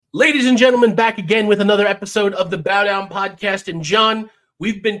Ladies and gentlemen, back again with another episode of the Bow Down Podcast. And John,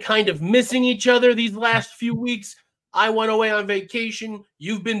 we've been kind of missing each other these last few weeks. I went away on vacation.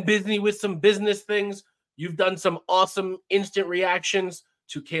 You've been busy with some business things. You've done some awesome instant reactions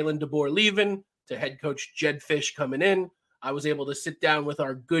to Kalen DeBoer leaving, to head coach Jedd Fisch coming in. I was able to sit down with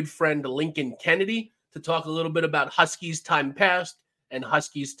our good friend Lincoln Kennedy to talk a little bit about Huskies time past and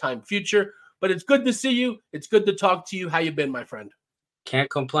Huskies time future. But it's good to see you. It's good to talk to you. How you been, my friend?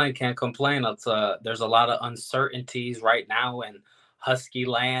 Can't complain. It's there's a lot of uncertainties right now in Husky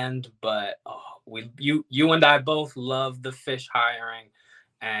land, but you and I both love the Fisch hiring,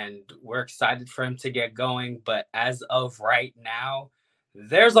 and we're excited for him to get going. But as of right now,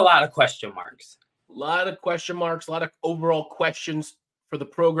 there's a lot of question marks. A lot of question marks, a lot of overall questions for the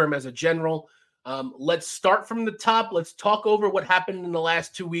program as a general. Let's start from the top. Let's talk over what happened in the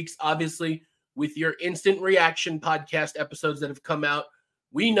last 2 weeks. Obviously, with your instant reaction podcast episodes that have come out,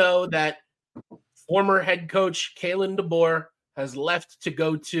 we know that former head coach Kalen DeBoer has left to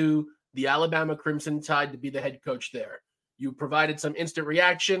go to the Alabama Crimson Tide to be the head coach there. You provided some instant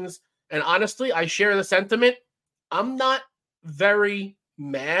reactions, and honestly, I share the sentiment. I'm not very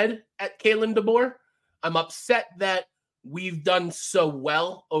mad at Kalen DeBoer. I'm upset that we've done so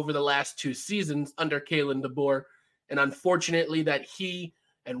well over the last 2 seasons under Kalen DeBoer, and unfortunately that he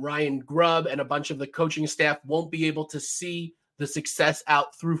and Ryan Grubb and a bunch of the coaching staff won't be able to see the success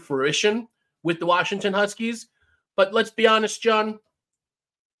out through fruition with the Washington Huskies. But let's be honest, John,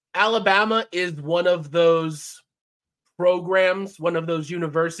 Alabama is one of those programs, one of those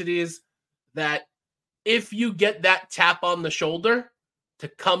universities that if you get that tap on the shoulder to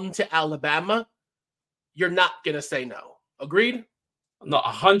come to Alabama, you're not going to say no. Agreed? No,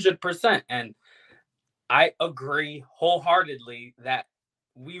 100%. And I agree wholeheartedly that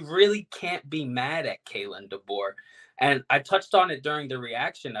we really can't be mad at Kalen DeBoer. And I touched on it during the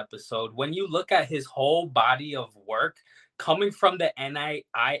reaction episode. When you look at his whole body of work coming from the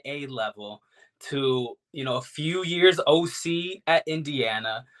NAIA level to, a few years OC at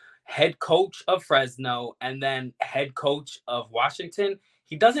Indiana, head coach of Fresno, and then head coach of Washington,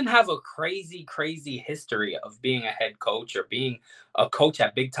 he doesn't have a crazy history of being a head coach or being a coach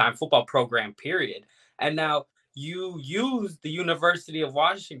at big time football program, period. And now you use the University of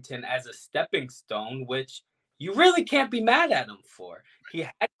Washington as a stepping stone, which you really can't be mad at him for. He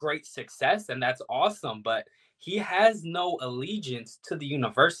had great success, and that's awesome, but he has no allegiance to the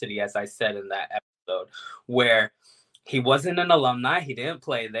university, as I said in that episode, where he wasn't an alumni. He didn't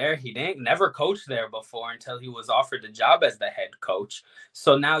play there. He never coached there before until he was offered the job as the head coach.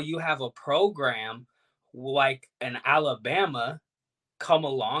 So now you have a program like an Alabama come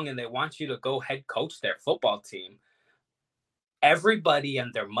along and they want you to go head coach their football team. Everybody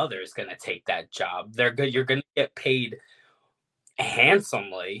and their mother is going to take that job. You're going to get paid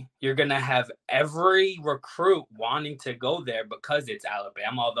handsomely. You're going to have every recruit wanting to go there because it's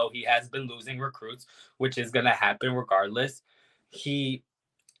Alabama, although he has been losing recruits, which is going to happen regardless. It's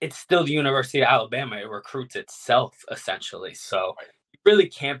still the University of Alabama. It recruits itself, essentially. So you really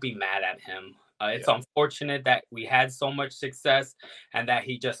can't be mad at him. It's unfortunate that we had so much success and that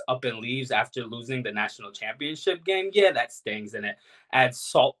he just up and leaves after losing the national championship game. Yeah, that stings and it adds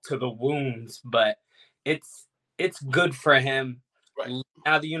salt to the wounds, but it's good for him. Right.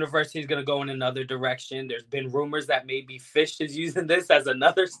 Now the university is going to go in another direction. There's been rumors that maybe Fisch is using this as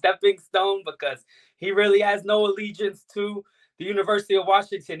another stepping stone because he really has no allegiance to the University of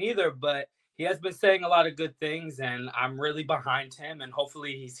Washington either, but he has been saying a lot of good things, and I'm really behind him, and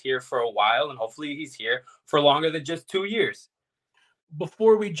hopefully he's here for a while, and hopefully he's here for longer than just 2 years.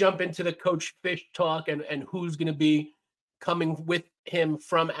 Before we jump into the Coach Fisch talk and who's going to be coming with him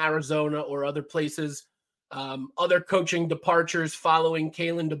from Arizona or other places, other coaching departures following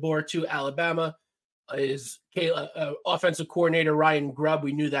Kalen DeBoer to Alabama is offensive coordinator Ryan Grubb.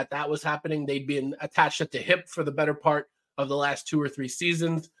 We knew that was happening. They'd been attached at the hip for the better part of the last 2 or 3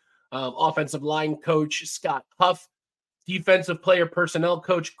 seasons. Offensive line coach Scott Huff, defensive player personnel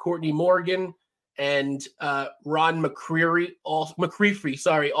coach Courtney Morgan, and Ron McCreary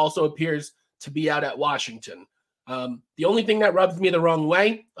also appears to be out at Washington. The only thing that rubs me the wrong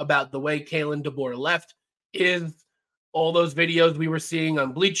way about the way Kalen DeBoer left is all those videos we were seeing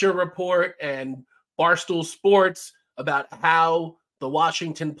on Bleacher Report and Barstool Sports about how the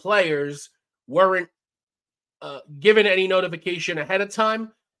Washington players weren't given any notification ahead of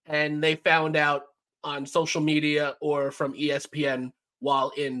time, and they found out on social media or from ESPN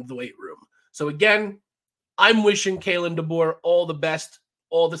while in the weight room. So again, I'm wishing Kalen DeBoer all the best,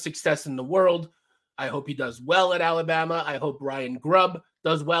 all the success in the world. I hope he does well at Alabama. I hope Ryan Grubb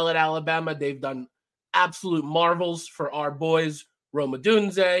does well at Alabama. They've done absolute marvels for our boys Roma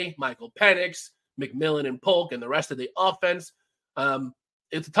Dunze, Michael Penix, McMillan and Polk, and the rest of the offense.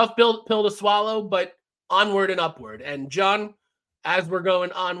 It's a tough pill to swallow, but onward and upward. And John, as we're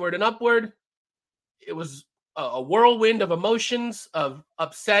going onward and upward, it was a whirlwind of emotions, of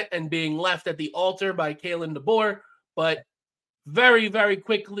upset and being left at the altar by Kalen DeBoer. But very, very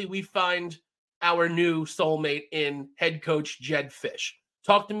quickly, we find our new soulmate in head coach Jedd Fisch.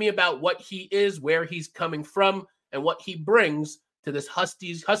 Talk to me about what he is, where he's coming from, and what he brings to this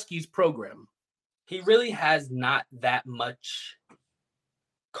Huskies program. He really has not that much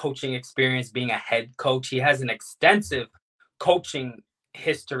coaching experience being a head coach. He has an extensive coaching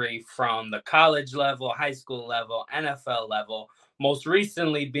history from the college level, high school level, NFL level, most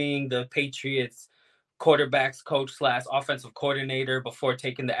recently being the Patriots quarterbacks coach / offensive coordinator before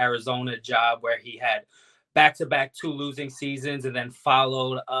taking the Arizona job, where he had back-to-back 2 losing seasons and then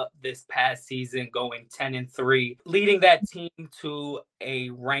followed up this past season going 10-3, leading that team to a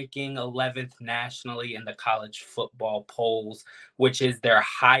ranking 11th nationally in the college football polls, which is their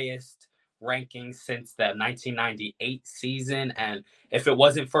highest ranking since the 1998 season. And if it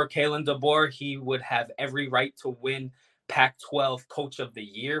wasn't for Kalen DeBoer, he would have every right to win Pac-12 Coach of the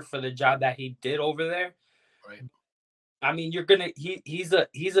Year for the job that he did over there. Right. I mean, he's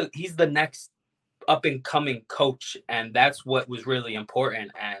the next up and coming coach, and that's what was really important.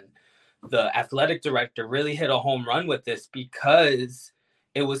 And the athletic director really hit a home run with this, because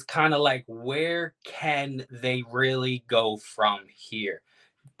it was kind of like, where can they really go from here?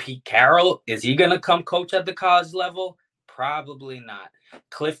 Pete Carroll, is he going to come coach at the college level? Probably not.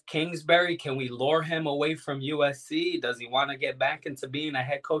 Cliff Kingsbury, can we lure him away from USC? Does he want to get back into being a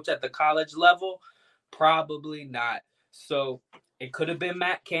head coach at the college level? Probably not. So it could have been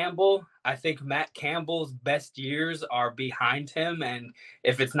Matt Campbell. I think Matt Campbell's best years are behind him. And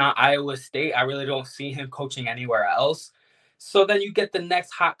if it's not Iowa State, I really don't see him coaching anywhere else. So then you get the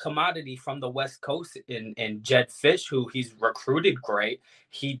next hot commodity from the West Coast in Jedd Fisch, who he's recruited great.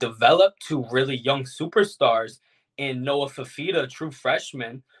 He developed 2 really young superstars in Noah Fifita, true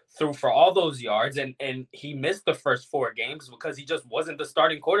freshman, threw for all those yards. And he missed the first 4 games because he just wasn't the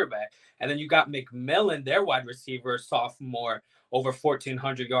starting quarterback. And then you got McMillan, their wide receiver, sophomore, over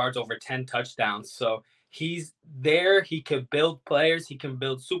 1,400 yards, over 10 touchdowns. So he's there. He can build players. He can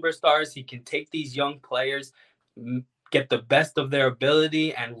build superstars. He can take these young players, get the best of their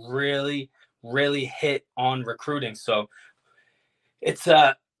ability, and really, really hit on recruiting. So it's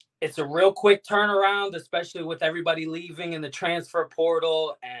a real quick turnaround, especially with everybody leaving in the transfer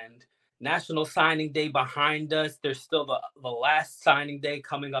portal and National Signing Day behind us. There's still the last signing day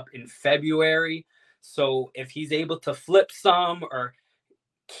coming up in February. So if he's able to flip some or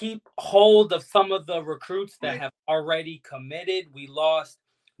keep hold of some of the recruits that have already committed, we lost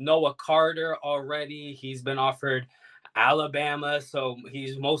Noah Carter already. He's been offered Alabama, so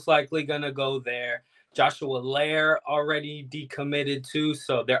he's most likely going to go there. Joshua Lair already decommitted too.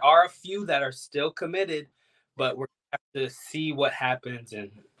 So there are a few that are still committed, but we're going to have to see what happens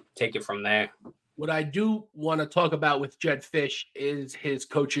and take it from there. What I do want to talk about with Jedd Fisch is his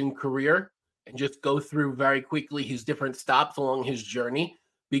coaching career, and just go through very quickly his different stops along his journey,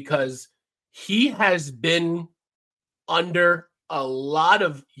 because he has been under a lot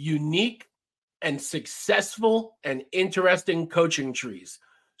of unique and successful and interesting coaching trees,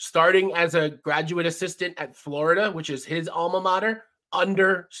 starting as a graduate assistant at Florida, which is his alma mater,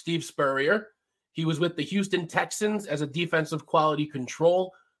 under Steve Spurrier. He was with the Houston Texans as a defensive quality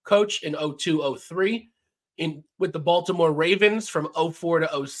control coach in 02-03, with the Baltimore Ravens from 04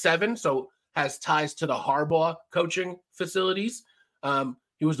 to 07, so has ties to the Harbaugh coaching facilities.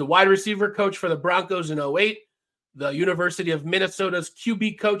 He was the wide receiver coach for the Broncos in 08, the University of Minnesota's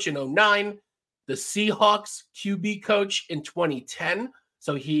QB coach in 09, the Seahawks QB coach in 2010.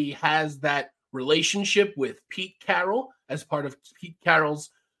 So he has that relationship with Pete Carroll as part of Pete Carroll's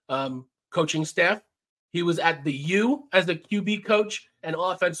coaching staff. He was at the U as the QB coach and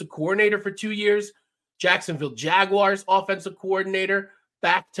offensive coordinator for 2 years, Jacksonville Jaguars offensive coordinator,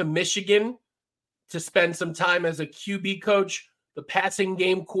 back to Michigan to spend some time as a QB coach, the passing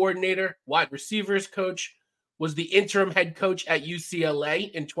game coordinator, wide receivers coach, was the interim head coach at UCLA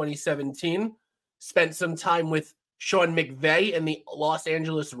in 2017, spent some time with Sean McVay and the Los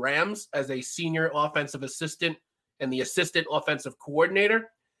Angeles Rams as a senior offensive assistant and the assistant offensive coordinator.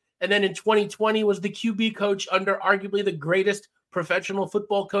 And then in 2020 was the QB coach under arguably the greatest professional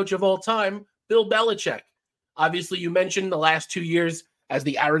football coach of all time, Bill Belichick. Obviously, you mentioned the last 2 years as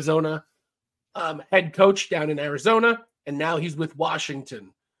the Arizona head coach down in Arizona, and now he's with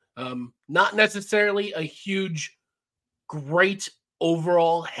Washington. Not necessarily a huge, great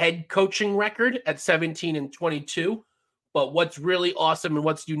overall head coaching record at 17-22, But what's really awesome and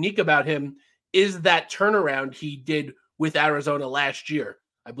what's unique about him is that turnaround he did with Arizona last year.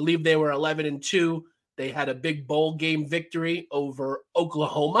 I believe they were 11-2. They had a big bowl game victory over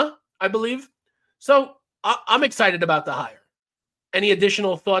Oklahoma, I believe. So I'm excited about the hire. Any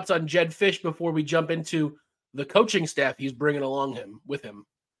additional thoughts on Jedd Fisch before we jump into the coaching staff he's bringing along with him?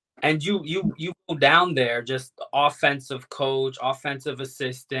 And you go down there, just offensive coach, offensive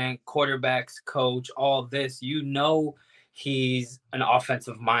assistant, quarterbacks coach, all this. He's an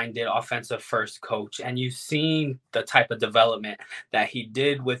offensive-minded, offensive-first coach, and you've seen the type of development that he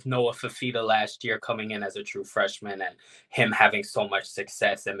did with Noah Fifita last year coming in as a true freshman and him having so much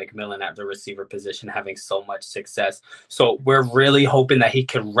success, and McMillan at the receiver position having so much success. So we're really hoping that he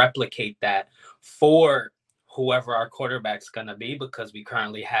can replicate that for whoever our quarterback's going to be, because we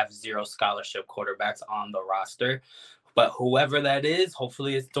currently have 0 scholarship quarterbacks on the roster. But whoever that is,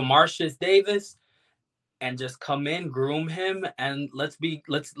 hopefully it's DeMarcius Davis, and just come in, groom him, and let's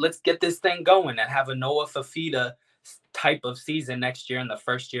get this thing going and have a Noah Fifita type of season next year in the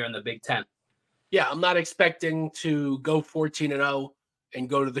first year in the Big Ten. Yeah, I'm not expecting to go 14-0 and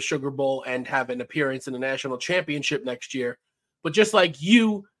go to the Sugar Bowl and have an appearance in the national championship next year. But just like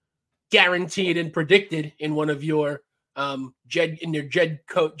you guaranteed and predicted in one of your Jedd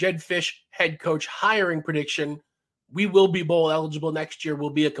Fisch head coach hiring prediction, we will be bowl eligible next year. We'll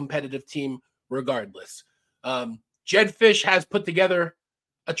be a competitive team regardless. Jedd Fisch has put together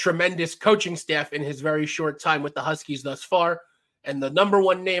a tremendous coaching staff in his very short time with the Huskies thus far. And the number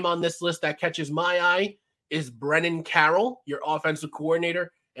one name on this list that catches my eye is Brennan Carroll, your offensive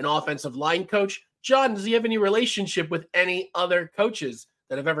coordinator and offensive line coach. John, does he have any relationship with any other coaches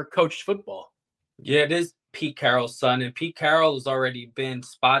that have ever coached football? Yeah, it is Pete Carroll's son, and Pete Carroll has already been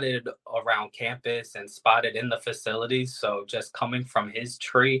spotted around campus and spotted in the facilities. So just coming from his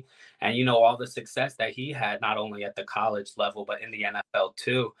tree and, all the success that he had, not only at the college level, but in the NFL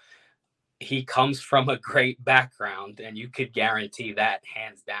too, he comes from a great background, and you could guarantee that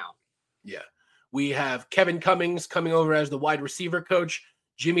hands down. Yeah. We have Kevin Cummings coming over as the wide receiver coach,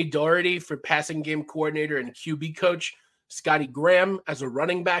 Jimmy Doherty for passing game coordinator and QB coach, Scotty Graham as a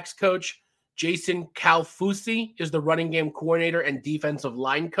running backs coach, Jason Calfusi is the running game coordinator and defensive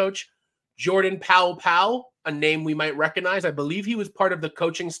line coach, Jordan Powell, a name we might recognize. I believe he was part of the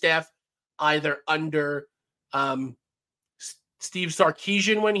coaching staff either under Steve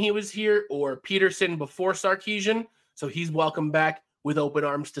Sarkisian when he was here or Peterson before Sarkisian. So he's welcome back with open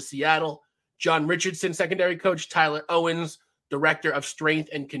arms to Seattle. John Richardson, secondary coach, Tyler Owens, director of strength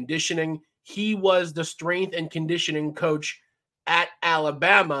and conditioning. He was the strength and conditioning coach at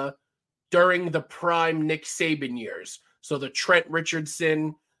Alabama during the prime Nick Saban years. So the Trent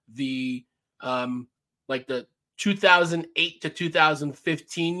Richardson, the 2008 to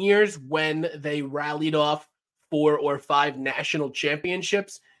 2015 years when they rallied off 4 or 5 national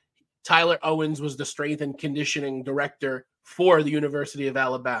championships. Tyler Owens was the strength and conditioning director for the University of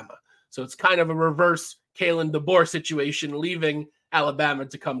Alabama. So it's kind of a reverse Kalen DeBoer situation, leaving Alabama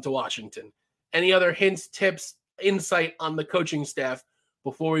to come to Washington. Any other hints, tips, insight on the coaching staff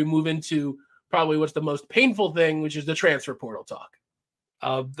before we move into probably what's the most painful thing, which is the transfer portal talk?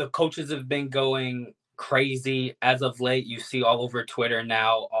 The coaches have been going crazy as of late. You see all over Twitter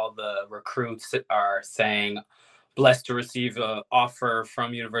now, all the recruits are saying, blessed to receive an offer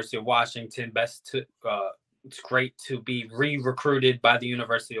from University of Washington. It's great to be re-recruited by the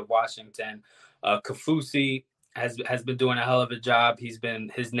University of Washington. Kafusi has been doing a hell of a job. His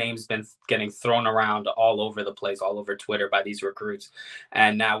name's been getting thrown around all over the place, all over Twitter by these recruits.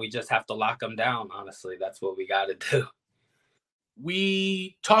 And now we just have to lock them down. Honestly, that's what we got to do.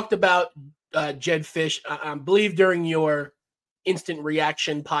 We talked about Jedd Fisch, I believe, during your instant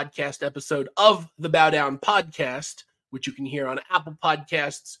reaction podcast episode of the Bow Down podcast, which you can hear on Apple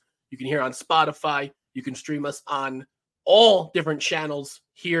Podcasts. You can hear on Spotify. You can stream us on all different channels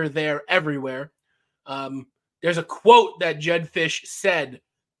here, there, everywhere. There's a quote that Jedd Fisch said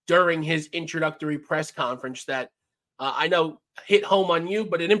during his introductory press conference that I know hit home on you,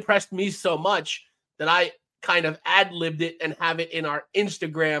 but it impressed me so much that I kind of ad-libbed it and have it in our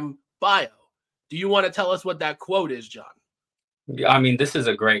Instagram bio. Do you want to tell us what that quote is, John? I mean, this is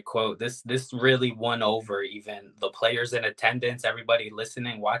a great quote. This really won over even the players in attendance, everybody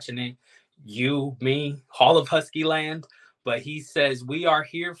listening, watching it, you, me, all of Husky Land. But he says, we are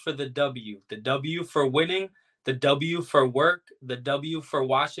here for the W for winning, the W for work, the W for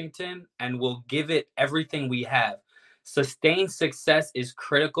Washington, and we'll give it everything we have. Sustained success is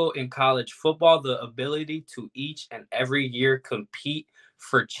critical in college football, the ability to each and every year compete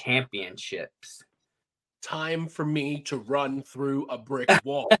for championships. Time for me to run through a brick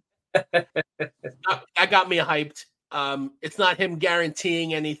wall. That got me hyped. It's not him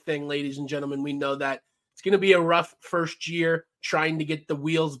guaranteeing anything, ladies and gentlemen. We know that it's going to be a rough first year trying to get the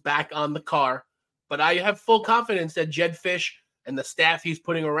wheels back on the car. But I have full confidence that Jedd Fisch and the staff he's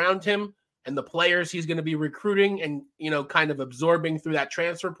putting around him and the players he's going to be recruiting and, kind of absorbing through that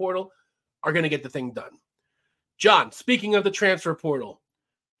transfer portal are going to get the thing done. John, speaking of the transfer portal,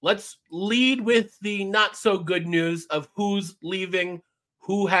 let's lead with the not so good news of who's leaving,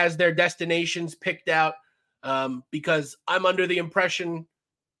 who has their destinations picked out, because I'm under the impression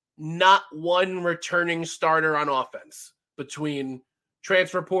not one returning starter on offense between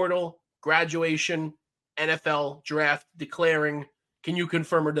transfer portal, graduation, NFL draft declaring. Can you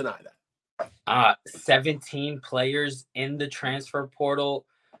confirm or deny that? 17 players in the transfer portal.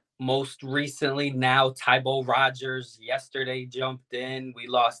 Most recently, now Tybo Rogers yesterday jumped in. We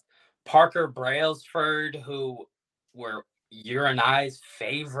lost Parker Brailsford, who were your and I's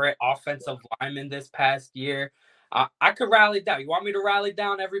favorite offensive lineman this past year. I could rally down. You want me to rally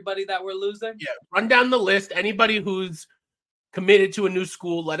down everybody that we're losing? Yeah, run down the list. Anybody who's committed to a new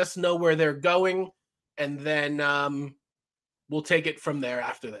school, let us know where they're going, and then we'll take it from there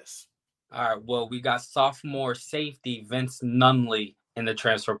after this. All right, well, we got sophomore safety Vince Nunley in the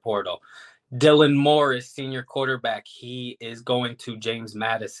transfer portal. Dylan Morris, senior quarterback, he is going to James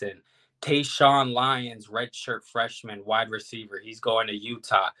Madison. Tayshawn Lyons, redshirt freshman, wide receiver, he's going to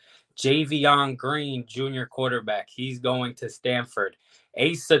Utah. Javion Green, junior quarterback, he's going to Stanford.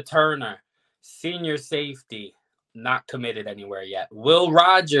 Asa Turner, senior safety, not committed anywhere yet. Will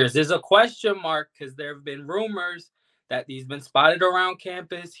Rogers is a question mark because there have been rumors that he's been spotted around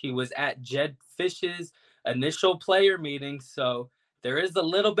campus. He was at Jedd Fisch's initial player meeting, so there is a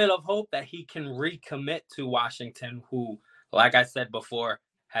little bit of hope that he can recommit to Washington, who, like I said before,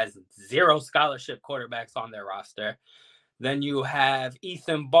 has 0 scholarship quarterbacks on their roster. Then you have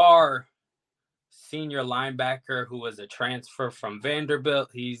Ethan Barr, senior linebacker, who was a transfer from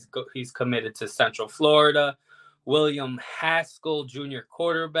Vanderbilt. He's committed to Central Florida. William Haskell, junior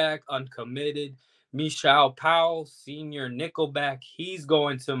quarterback, uncommitted. Michelle Powell, senior nickelback, he's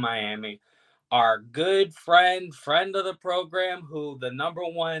going to Miami. Our good friend of the program, who the number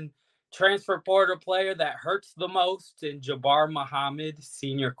one transfer portal player that hurts the most in Jabbar Muhammad,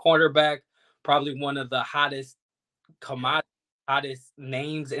 senior cornerback, probably one of the hottest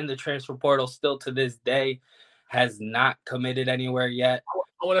names in the transfer portal still to this day, has not committed anywhere yet.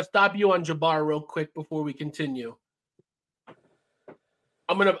 I want to stop you on Jabbar real quick before we continue.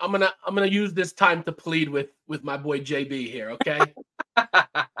 I'm gonna use this time to plead with my boy JB here, okay?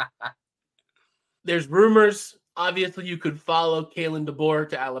 There's rumors. Obviously, you could follow Kalen DeBoer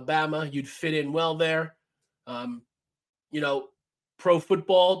to Alabama. You'd fit in well there. Pro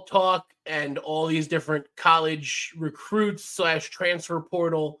football talk and all these different college recruits / transfer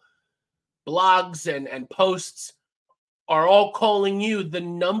portal blogs and posts are all calling you the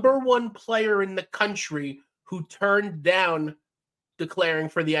number one player in the country who turned down declaring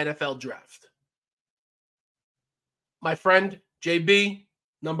for the NFL draft. My friend, JB,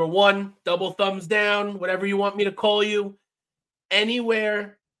 number one, double thumbs down, whatever you want me to call you.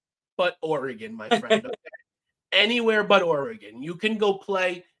 Anywhere but Oregon, my friend. Okay? Anywhere but Oregon. You can go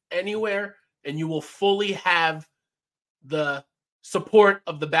play anywhere, and you will fully have the support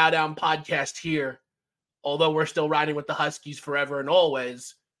of the Bow Down podcast here, although we're still riding with the Huskies forever and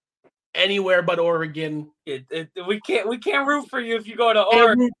always. Anywhere but Oregon. We can't root for you if you go to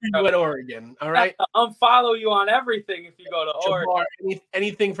Oregon. Root for you at Oregon, all right? Unfollow you on everything if you go to Oregon.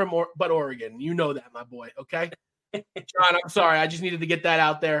 Anything from but Oregon. You know that, my boy, okay? John, I'm sorry. I just needed to get that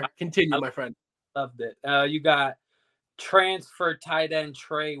out there. Continue, my friend. Loved it. You got transfer tight end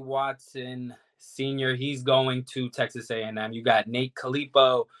Trey Watson, senior. He's going to Texas A&M. You got Nate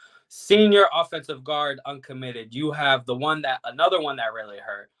Kalipo, senior offensive guard, uncommitted. You have another one that really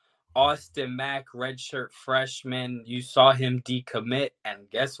hurt. Austin Mack, redshirt freshman. You saw him decommit, and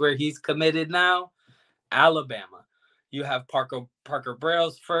guess where he's committed now? Alabama. You have Parker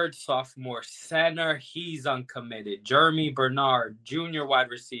Brailsford, sophomore center. He's uncommitted. Jeremy Bernard, junior wide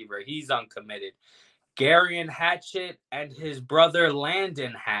receiver. He's uncommitted. Garion Hatchett and his brother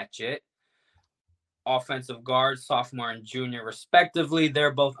Landon Hatchett, offensive guard, sophomore and junior respectively.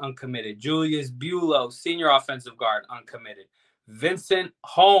 They're both uncommitted. Julius Bulow, senior offensive guard, uncommitted. Vincent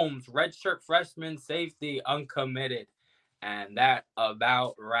Holmes, redshirt freshman safety, uncommitted. And that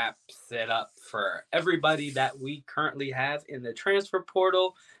about wraps it up for everybody that we currently have in the transfer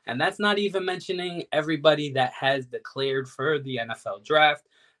portal. And that's not even mentioning everybody that has declared for the NFL draft.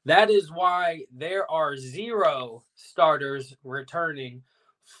 That is why there are 0 starters returning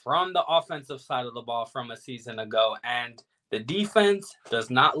from the offensive side of the ball from a season ago. And The defense does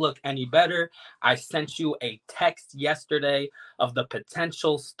not look any better. I sent you a text yesterday of the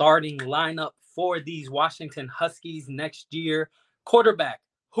potential starting lineup for these Washington Huskies next year. Quarterback,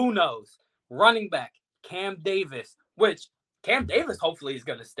 who knows? Running back, Cam Davis, which Cam Davis hopefully is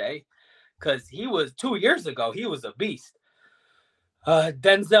going to stay because he was 2 years ago. He was a beast.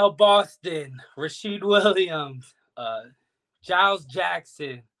 Denzel Boston, Rashid Williams, Giles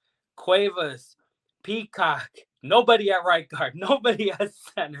Jackson, Cuevas, Peacock, nobody at right guard, nobody at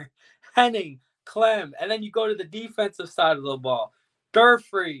center, Henning, Clem, and then you go to the defensive side of the ball.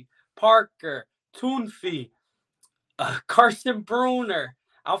 Durfree, Parker, Toonfi, Carson Bruner,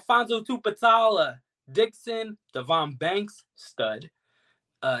 Alfonso Tupatala, Dixon, Devon Banks, stud,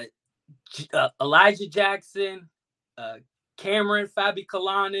 Elijah Jackson, Cameron Fabi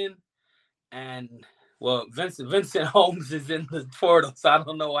Kalanen, and well, Vincent Holmes is in the portal, so I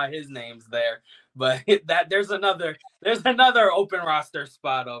don't know why his name's there. But that there's another open roster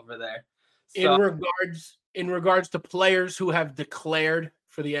spot over there. So, in regards to players who have declared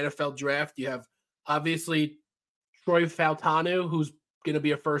for the NFL draft, you have obviously Troy Fautanu, who's going to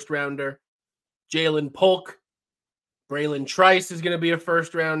be a first rounder. Jalen Polk, Braylon Trice is going to be a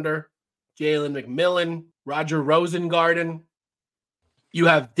first rounder. Jalen McMillan, Roger Rosengarten. You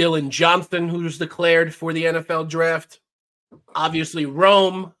have Dylan Johnson, who's declared for the NFL draft. Obviously,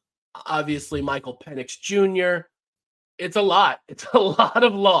 Rome. Obviously, Michael Penix Jr. It's a lot. It's a lot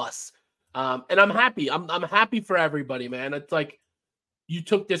of loss. And I'm happy. I'm happy for everybody, man. It's like you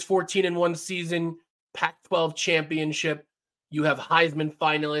took this 14-1 season, Pac-12 championship. You have Heisman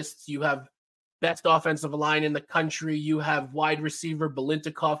finalists. You have best offensive line in the country. You have wide receiver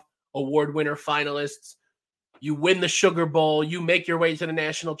Biletnikoff, award winner finalists. You win the Sugar Bowl. You make your way to the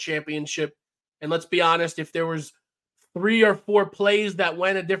national championship. And let's be honest, if there was 3 or 4 plays that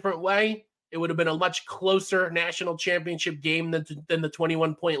went a different way, it would have been a much closer national championship game than the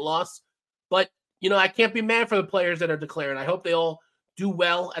 21-point loss. But, I can't be mad for the players that are declaring. I hope they all do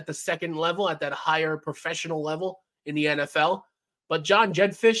well at the second level, at that higher professional level in the NFL. But John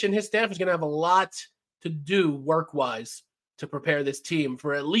Jedd Fisch and his staff is going to have a lot to do work-wise to prepare this team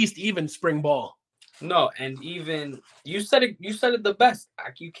for at least even spring ball. No, and even you said it the best.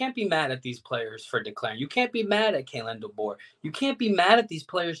 You can't be mad at these players for declaring. You can't be mad at Kalen DeBoer. You can't be mad at these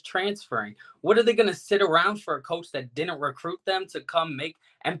players transferring. What are they going to sit around for a coach that didn't recruit them to come make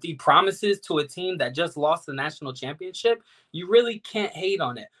empty promises to a team that just lost the national championship? You really can't hate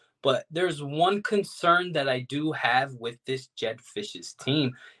on it. But there's one concern that I do have with this Jedd Fisch's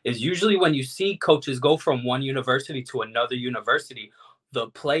team is usually when you see coaches go from one university to another university, the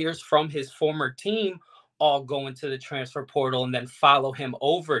players from his former team all go into the transfer portal and then follow him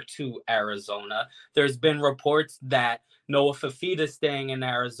over to Arizona. There's been reports that Noah Fafita is staying in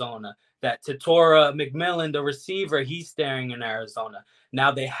Arizona, that Tatora McMillan, the receiver, he's staying in Arizona.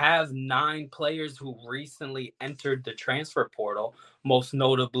 Now they have 9 players who recently entered the transfer portal, most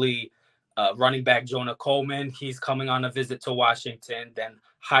notably running back Jonah Coleman. He's coming on a visit to Washington. Then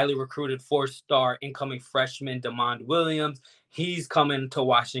highly recruited 4-star incoming freshman DeMond Williams. He's coming to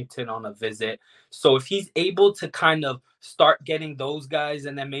Washington on a visit. So if he's able to kind of start getting those guys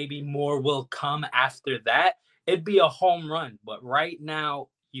and then maybe more will come after that, it'd be a home run. But right now,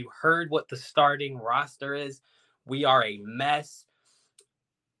 you heard what the starting roster is. We are a mess.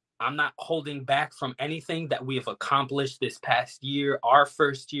 I'm not holding back from anything that we have accomplished this past year. Our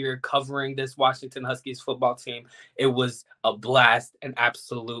first year covering this Washington Huskies football team, it was a blast, an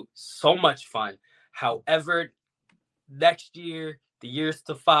absolute, so much fun. However, next year, the years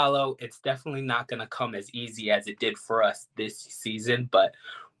to follow, it's definitely not going to come as easy as it did for us this season. But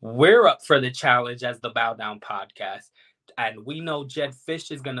we're up for the challenge as the Bow Down Podcast. And we know Jedd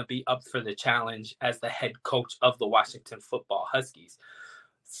Fisch is going to be up for the challenge as the head coach of the Washington Football Huskies.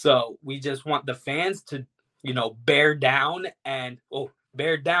 So we just want the fans to, bear down and,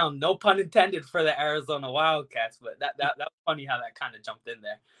 bear down, no pun intended for the Arizona Wildcats, but that was funny how that kind of jumped in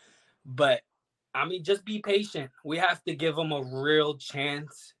there. But, just be patient. We have to give them a real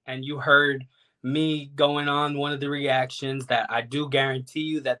chance. And you heard me going on one of the reactions that I do guarantee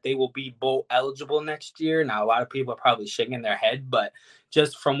you that they will be bowl eligible next year. Now, a lot of people are probably shaking their head, but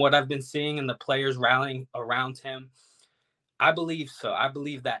just from what I've been seeing and the players rallying around him, I believe so. I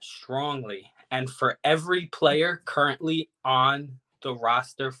believe that strongly. And for every player currently on the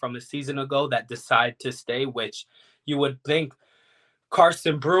roster from a season ago that decide to stay, which you would think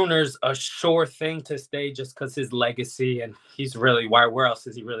Carson Bruner's a sure thing to stay just because his legacy, and he's really, where else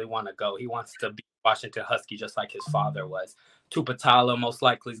does he really want to go? He wants to be Washington Husky just like his father was. Tupatala most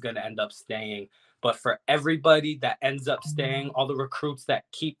likely is going to end up staying. But for everybody that ends up staying, all the recruits that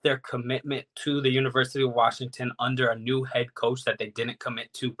keep their commitment to the University of Washington under a new head coach that they didn't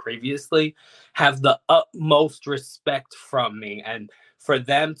commit to previously, have the utmost respect from me. And for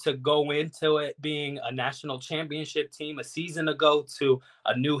them to go into it being a national championship team a season ago to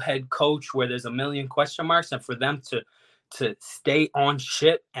a new head coach where there's a million question marks, and for them to stay on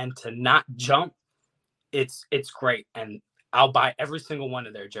ship and to not jump, it's great. And I'll buy every single one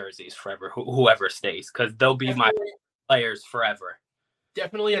of their jerseys forever, whoever stays, because they'll be my players forever.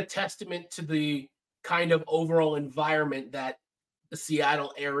 Definitely a testament to the kind of overall environment that the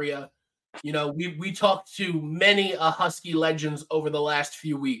Seattle area, we talked to many Husky legends over the last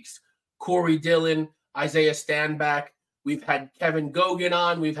few weeks. Corey Dillon, Isaiah Stanback. We've had Kevin Gogan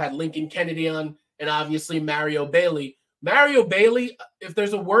on. We've had Lincoln Kennedy on, and obviously Mario Bailey. Mario Bailey, if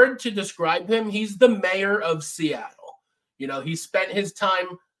there's a word to describe him, he's the mayor of Seattle. He spent his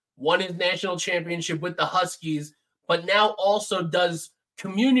time, won his national championship with the Huskies, but now also does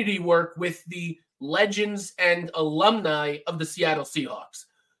community work with the legends and alumni of the Seattle Seahawks.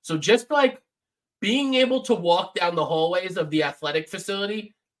 So just like being able to walk down the hallways of the athletic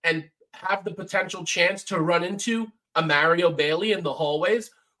facility and have the potential chance to run into a Mario Bailey in the hallways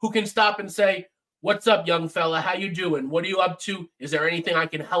who can stop and say, "What's up, young fella? How you doing? What are you up to? Is there anything I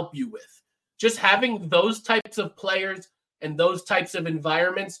can help you with?" Just having those types of players and those types of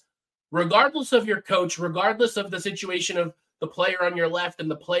environments, regardless of your coach, regardless of the situation of the player on your left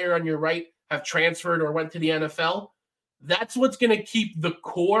and the player on your right have transferred or went to the NFL, that's what's going to keep the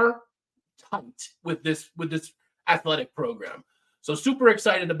core tight with this athletic program. So super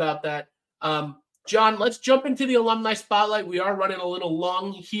excited about that. John, let's jump into the alumni spotlight. We are running a little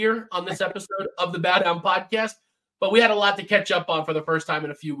long here on this episode of the Bow Down podcast, but we had a lot to catch up on for the first time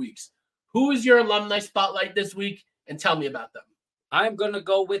in a few weeks. Who is your alumni spotlight this week? And tell me about them. I'm going to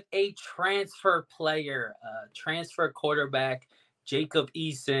go with a transfer player, transfer quarterback, Jacob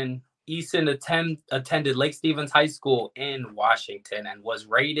Eason. Eason attended Lake Stevens High School in Washington and was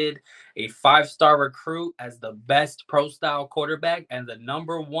rated a 5-star recruit as the best pro-style quarterback and the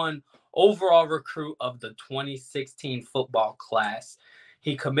 #1 overall recruit of the 2016 football class.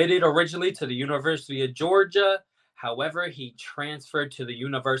 He committed originally to the University of Georgia. However, he transferred to the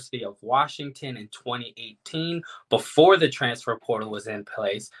University of Washington in 2018 before the transfer portal was in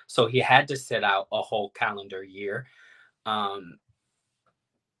place. So he had to sit out a whole calendar year.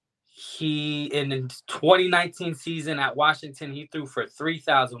 He, in the 2019 season at Washington, he threw for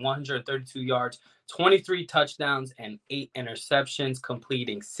 3,132 yards, 23 touchdowns, and 8 interceptions,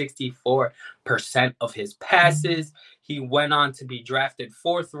 completing 64% of his passes. He went on to be drafted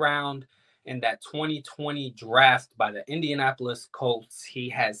 4th round in that 2020 draft by the Indianapolis Colts. He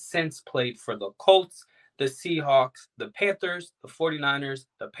has since played for the Colts, the Seahawks, the Panthers, the 49ers,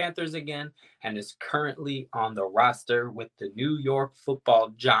 the Panthers again, and is currently on the roster with the New York Football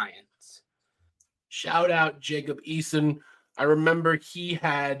Giants. Shout out Jacob Eason. I remember he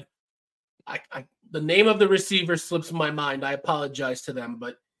had, the name of the receiver slips my mind. I apologize to them,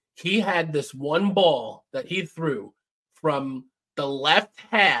 but he had this one ball that he threw from the left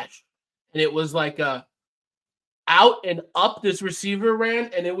hash, and it was like a out and up this receiver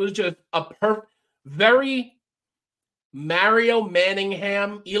ran, and it was just a very Mario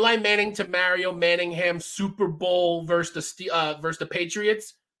Manningham, Eli Manning to Mario Manningham Super Bowl versus the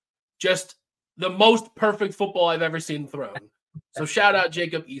Patriots. Just the most perfect football I've ever seen thrown. So shout out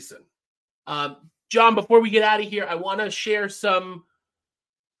Jacob Eason. John, before we get out of here, I want to share some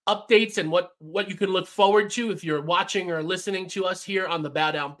updates and what you can look forward to if you're watching or listening to us here on the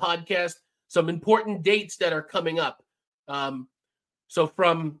Bow Down podcast. Some important dates that are coming up. So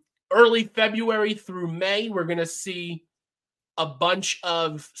from early February through May, we're going to see a bunch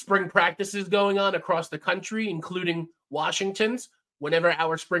of spring practices going on across the country, including Washington's. Whenever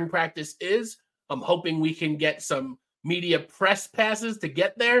our spring practice is, I'm hoping we can get some media press passes to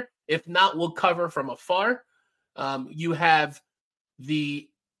get there. If not, we'll cover from afar. You have the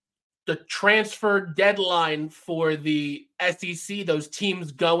transfer deadline for the SEC, those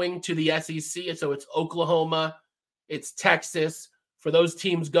teams going to the SEC. So it's Oklahoma, it's Texas. For those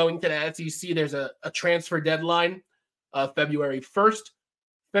teams going to the SEC, there's a transfer deadline of February 1st.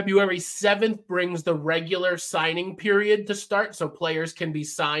 February 7th brings the regular signing period to start, so players can be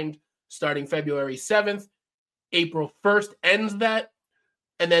signed starting February 7th. April 1st ends that.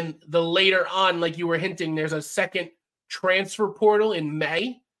 And then the later on, like you were hinting, there's a second transfer portal in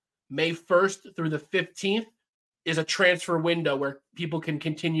May. May 1st through the 15th is a transfer window where people can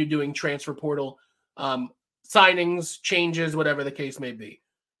continue doing transfer portal signings, changes, whatever the case may be.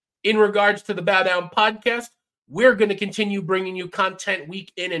 In regards to the Bow Down podcast, we're going to continue bringing you content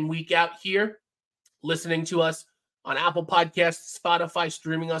week in and week out here. listening to us on Apple Podcasts, Spotify,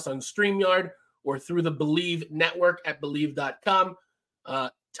 streaming us on StreamYard, or through the Believe network at Believe.com.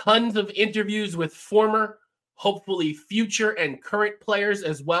 Tons of interviews with former, hopefully future and current players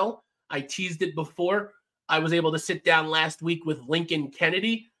as well. I teased it before. I was able to sit down last week with Lincoln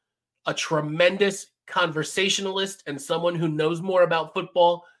Kennedy, a tremendous conversationalist and someone who knows more about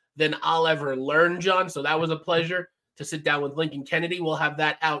football than I'll ever learn, John. So that was a pleasure to sit down with Lincoln Kennedy. We'll have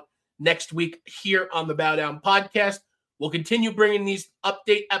that out next week here on the Bow Down Podcast. We'll continue bringing these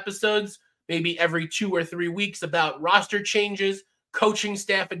update episodes maybe every 2 or 3 weeks about roster changes, coaching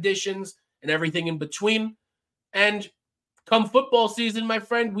staff additions, and everything in between. And come football season, my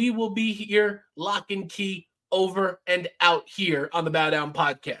friend, we will be here lock and key over and out here on the Bow Down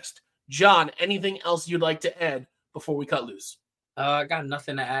Podcast. John, anything else you'd like to add before we cut loose? I got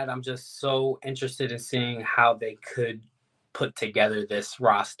nothing to add. I'm just so interested in seeing how they could put together this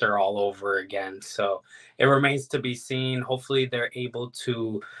roster all over again. So it remains to be seen. Hopefully they're able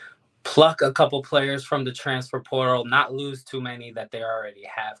to pluck a couple players from the transfer portal, not lose too many that they already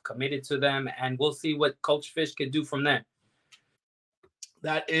have committed to them, and we'll see what Coach Fish can do from there.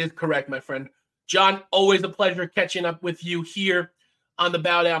 That is correct, my friend. John, always a pleasure catching up with you here on the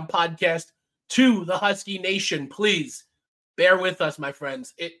Bow Down Podcast. To the Husky Nation, please bear with us, my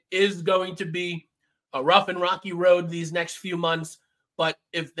friends. It is going to be a rough and rocky road these next few months, but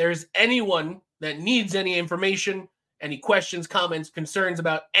if there's anyone that needs any information, any questions, comments, concerns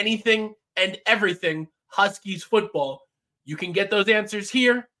about anything and everything Huskies football, you can get those answers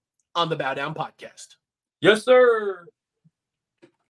here on the Bow Down Podcast. Yes, sir.